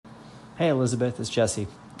Hey, Elizabeth, it's Jesse.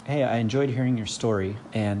 Hey, I enjoyed hearing your story,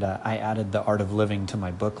 and I added The Art of Living to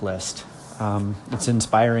my book list. It's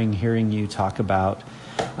inspiring hearing you talk about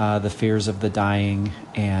the fears of the dying,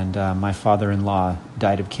 and my father-in-law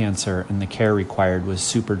died of cancer, and the care required was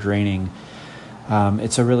super draining.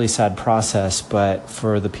 It's a really sad process, but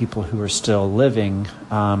for the people who are still living,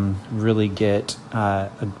 really get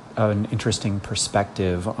an interesting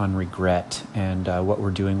perspective on regret and what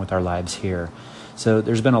we're doing with our lives here. So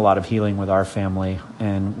there's been a lot of healing with our family,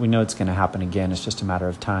 and we know it's going to happen again. It's just a matter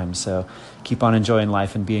of time. So keep on enjoying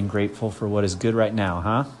life and being grateful for what is good right now,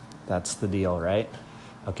 huh? That's the deal, right?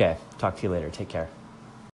 Okay, talk to you later. Take care.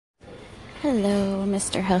 Hello,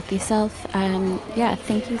 Mr. Healthy Self. Yeah,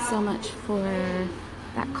 thank you so much for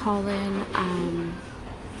that call in.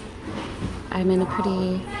 I'm in a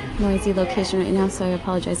pretty noisy location right now, so I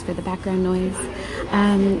apologize for the background noise.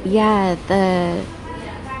 Yeah, the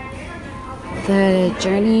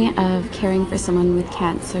journey of caring for someone with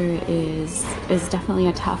cancer is definitely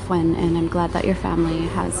a tough one, and I'm glad that your family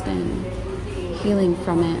has been healing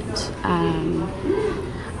from it.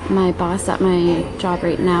 My boss at my job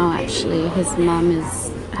right now, actually, his mom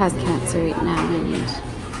has cancer right now, and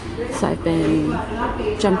so I've been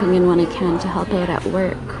jumping in when I can to help out at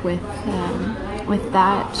work with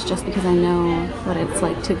that, just because I know what it's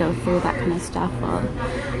like to go through that kind of stuff. Well,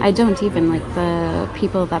 I don't even, like, the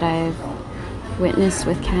people that I've witnessed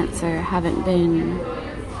with cancer haven't been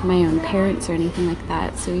my own parents or anything like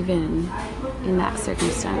that, so even in that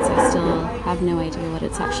circumstance I still have no idea what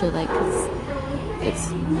it's actually like, because it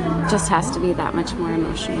just has to be that much more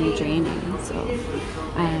emotionally draining. So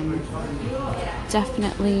I'm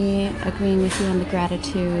definitely agreeing with you on the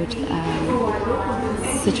gratitude.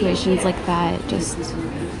 Situations like that just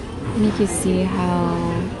make you see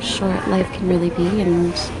how short life can really be,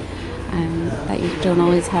 and that you don't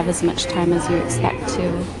always have as much time as you expect to.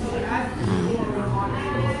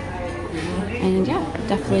 And yeah,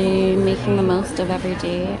 definitely making the most of every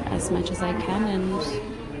day as much as I can, and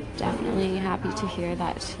definitely happy to hear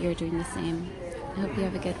that you're doing the same. I hope you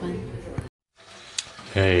have a good one.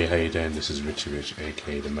 Hey, how you doing? This is Richie Rich,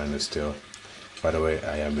 aka the Man of Steel. By the way,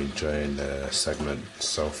 I am enjoying the segment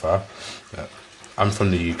so far. I'm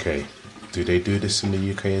from the UK. Do they do this in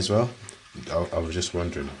the UK as well? I was just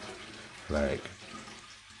wondering, like,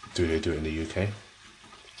 do they do it in the UK?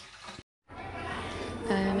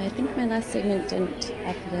 I think my last segment didn't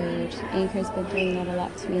upload. Anchor's been doing that a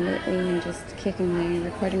lot to me lately and just kicking my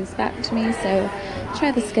recordings back to me, so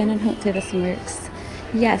try this again and hopefully this one works.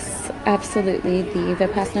 Yes, absolutely. The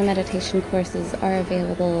Vipassana meditation courses are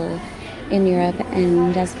available in Europe,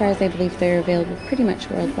 and as far as I believe, they're available pretty much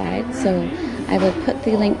worldwide. So I will put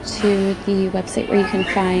the link to the website where you can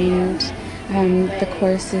find the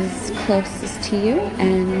courses closest to you,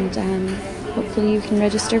 and hopefully you can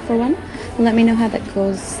register for one. Let me know how that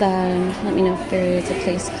goes. Let me know if there is a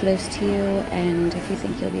place close to you, and if you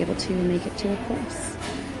think you'll be able to make it to a course.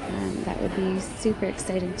 That would be super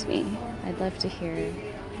exciting to me. I'd love to hear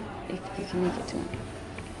if you can make it to one.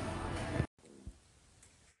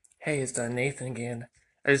 Hey, it's Nathan again.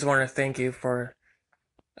 I just want to thank you for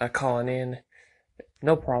calling in.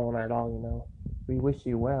 No problem at all, you know. We wish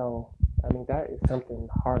you well. I mean, that is something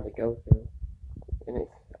hard to go through. And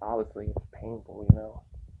it's obviously it's painful, you know.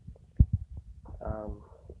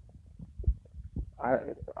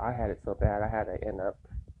 I had it so bad I had to end up,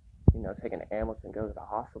 you know, taking an ambulance and go to the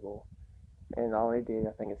hospital. And all they did,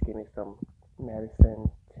 I think, is give me some medicine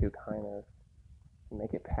to kind of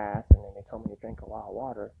make it pass, and then they told me to drink a lot of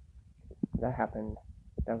water. That happened,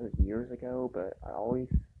 that was years ago, but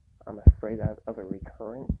I'm afraid of a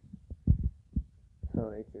recurrence. So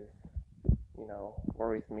it just, you know,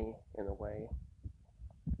 worries me in a way.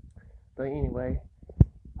 But anyway,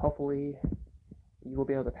 hopefully you will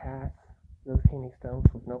be able to pass those kidney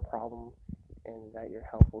stones with no problem, and that your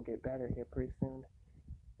health will get better here pretty soon.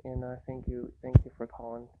 And thank you for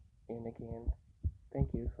calling in again.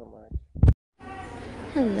 Thank you so much.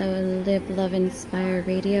 Hello, Live, Love, Inspire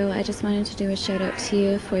Radio. I just wanted to do a shout out to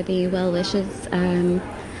you for the well wishes.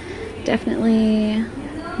 Definitely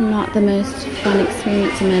not the most fun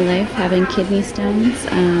experience in my life having kidney stones.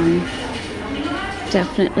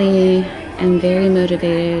 Definitely am very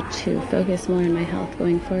motivated to focus more on my health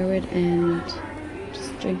going forward and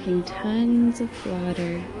just drinking tons of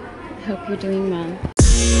water. I hope you're doing well.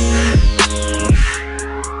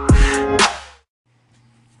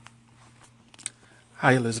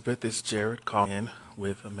 Hi, Elizabeth. It's Jared calling in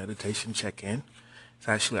with a meditation check-in. It's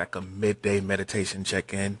actually like a midday meditation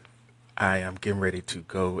check-in. I am getting ready to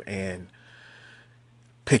go and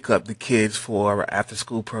pick up the kids for our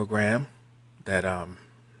after-school program that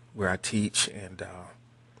where I teach, and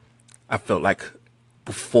I felt like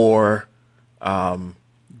before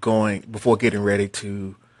before getting ready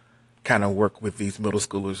to kind of work with these middle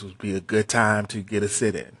schoolers would be a good time to get a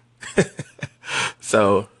sit in.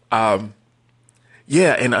 So,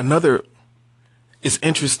 yeah. And it's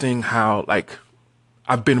interesting how like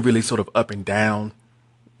I've been really sort of up and down,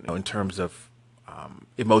 in terms of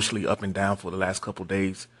emotionally up and down for the last couple of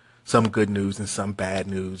days. Some good news and some bad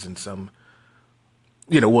news and some,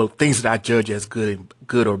 things that I judge as good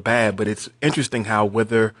or bad. But it's interesting how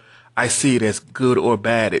whether I see it as good or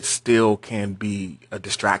bad, it still can be a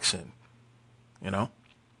distraction,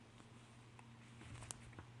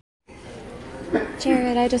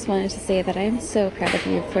 Jared, I just wanted to say that I'm so proud of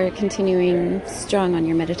you for continuing strong on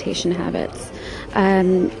your meditation habits.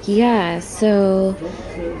 So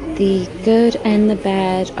the good and the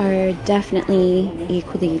bad are definitely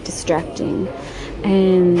equally distracting.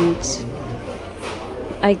 And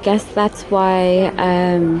I guess that's why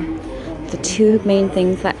the two main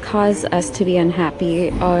things that cause us to be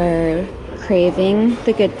unhappy are craving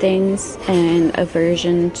the good things and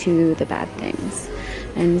aversion to the bad things.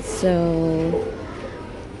 And so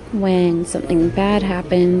when something bad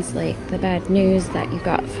happens, like the bad news that you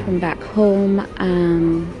got from back home,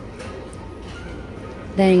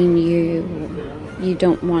 then you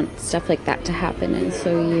don't want stuff like that to happen, and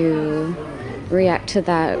so you react to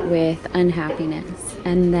that with unhappiness.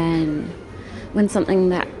 And then when something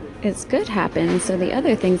that is good happens, so the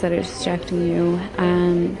other things that are distracting you,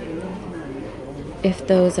 if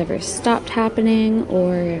those ever stopped happening,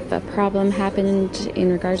 or if a problem happened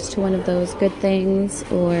in regards to one of those good things,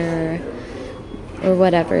 or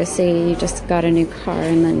whatever, say you just got a new car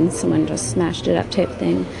and then someone just smashed it up type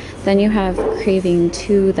thing, then you have craving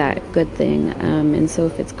to that good thing, and so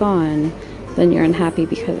if it's gone, then you're unhappy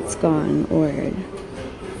because it's gone or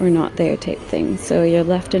not there type thing. So you're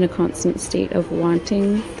left in a constant state of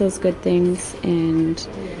wanting those good things and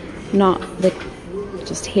not like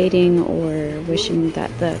just hating or wishing that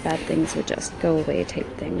the bad things would just go away type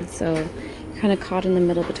thing. So you're kind of caught in the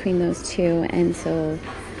middle between those two. And so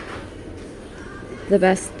the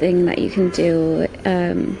best thing that you can do,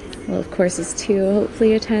 of course, is to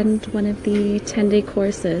hopefully attend one of the 10-day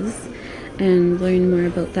courses and learn more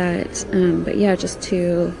about that. But yeah, just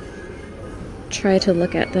to try to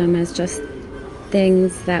look at them as just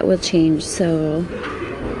things that will change. So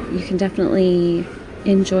you can definitely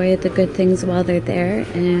enjoy the good things while they're there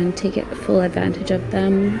and take full advantage of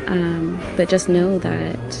them, but just know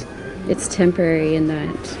that it's temporary and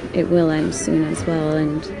that it will end soon as well.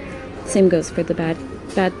 And same goes for the bad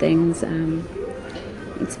things.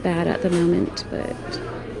 It's bad at the moment, but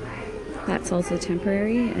that's also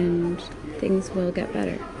temporary and things will get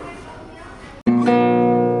better.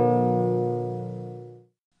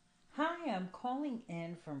 Hi, I'm calling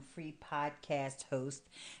in from Free Podcast Host,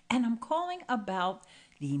 and I'm calling about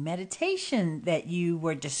the meditation that you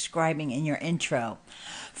were describing in your intro.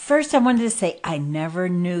 First, I wanted to say I never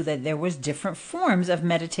knew that there was different forms of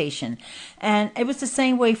meditation, and it was the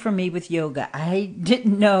same way for me with yoga. I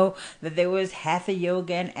didn't know that there was Hatha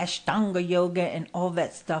yoga and Ashtanga yoga and all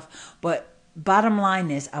that stuff, but bottom line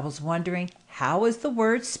is I was wondering, how is the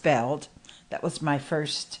word spelled? That was my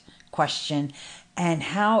first question. And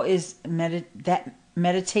how is that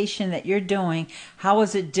meditation that you're doing, how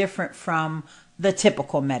is it different from the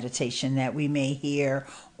typical meditation that we may hear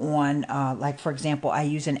on, like, for example, I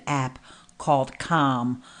use an app called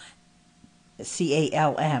Calm,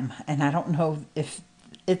 CALM, and I don't know if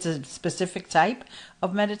it's a specific type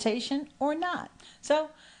of meditation or not. So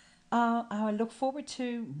I look forward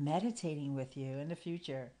to meditating with you in the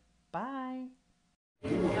future. Bye.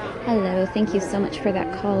 Hello, thank you so much for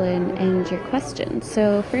that call in and your question.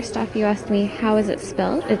 So first off, you asked me how is it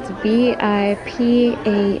spelled. It's Vipassana.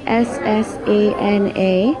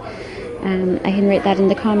 I can write that in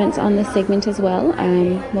the comments on this segment as well.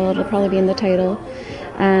 It'll probably be in the title.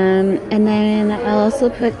 And then I'll also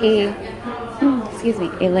put a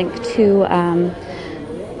link to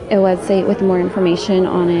a website with more information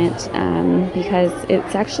on it, because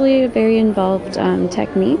it's actually a very involved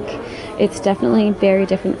technique. It's definitely very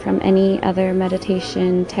different from any other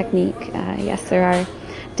meditation technique. Yes, there are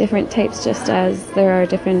different types, just as there are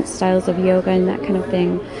different styles of yoga and that kind of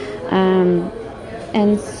thing.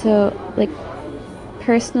 And so, like,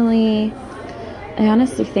 personally, I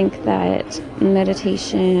honestly think that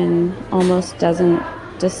meditation almost doesn't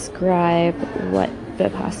describe what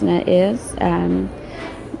Vipassana is.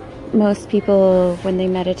 Most people, when they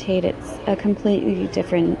meditate, it's a completely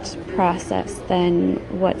different process than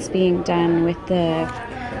what's being done with the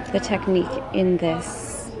technique in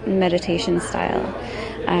this meditation style.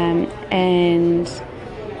 And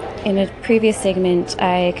in a previous segment,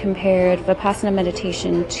 I compared Vipassana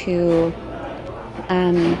meditation to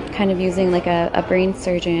kind of using like a brain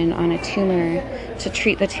surgeon on a tumor to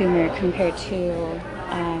treat the tumor compared to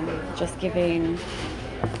just giving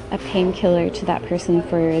a painkiller to that person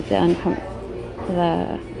for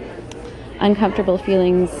the uncomfortable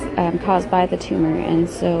feelings caused by the tumor. And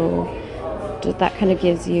so that kind of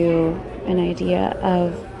gives you an idea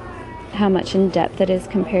of how much in depth it is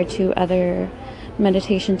compared to other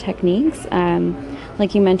meditation techniques.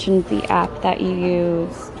 Like you mentioned, the app that you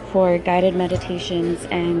use for guided meditations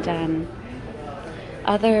and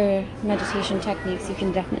other meditation techniques, you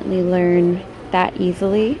can definitely learn that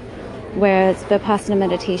easily. Whereas Vipassana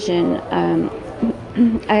meditation,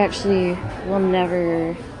 I actually will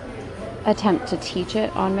never attempt to teach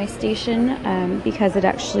it on my station because it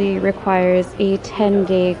actually requires a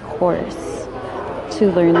 10-day course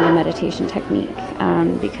to learn the meditation technique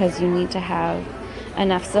because you need to have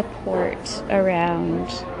enough support around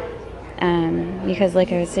because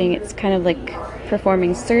like I was saying, it's kind of like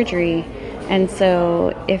performing surgery. And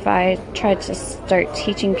so if I tried to start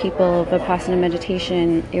teaching people Vipassana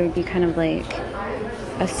meditation, it would be kind of like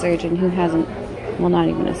a surgeon who hasn't, well, not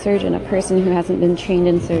even a surgeon, a person who hasn't been trained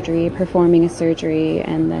in surgery, performing a surgery,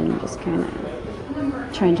 and then just kind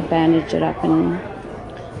of trying to bandage it up and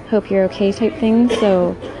hope you're okay type thing.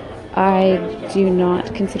 So I do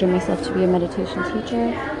not consider myself to be a meditation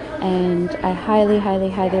teacher, and I highly, highly,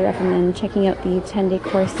 highly recommend checking out the 10-day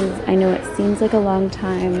courses. I know it seems like a long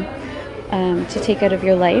time to take out of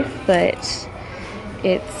your life, but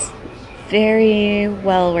it's very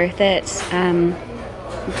well worth it.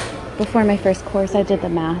 Before my first course, I did the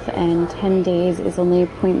math, and 10 days is only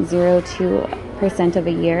 0.02% of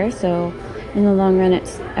a year, so in the long run,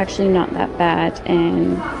 it's actually not that bad,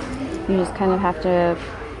 and you just kind of have to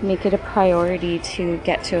make it a priority to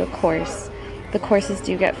get to a course. The courses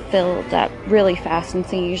do get filled up really fast, and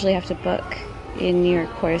so you usually have to book in your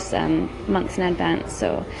course months in advance,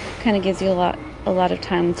 so it kind of gives you a lot of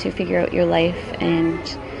time to figure out your life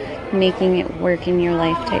and making it work in your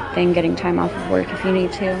life type thing, getting time off of work if you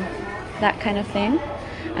need to, that kind of thing.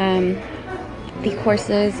 The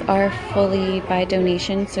courses are fully by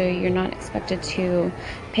donation, so you're not expected to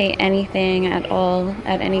pay anything at all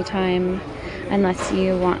at any time unless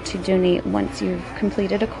you want to donate once you've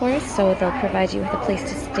completed a course. So they'll provide you with a place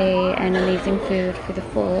to stay and amazing food for the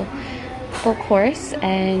full course,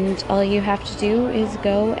 and all you have to do is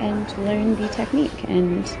go and learn the technique.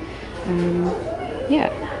 And yeah,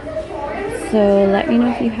 so let me know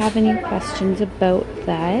if you have any questions about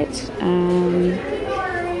that.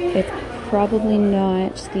 It's probably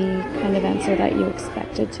not the kind of answer that you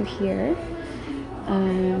expected to hear,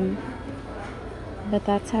 but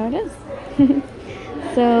that's how it is.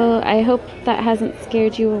 So I hope that hasn't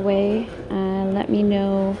scared you away. Let me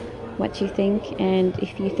know what you think, and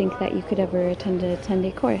if you think that you could ever attend a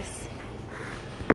 10-day course.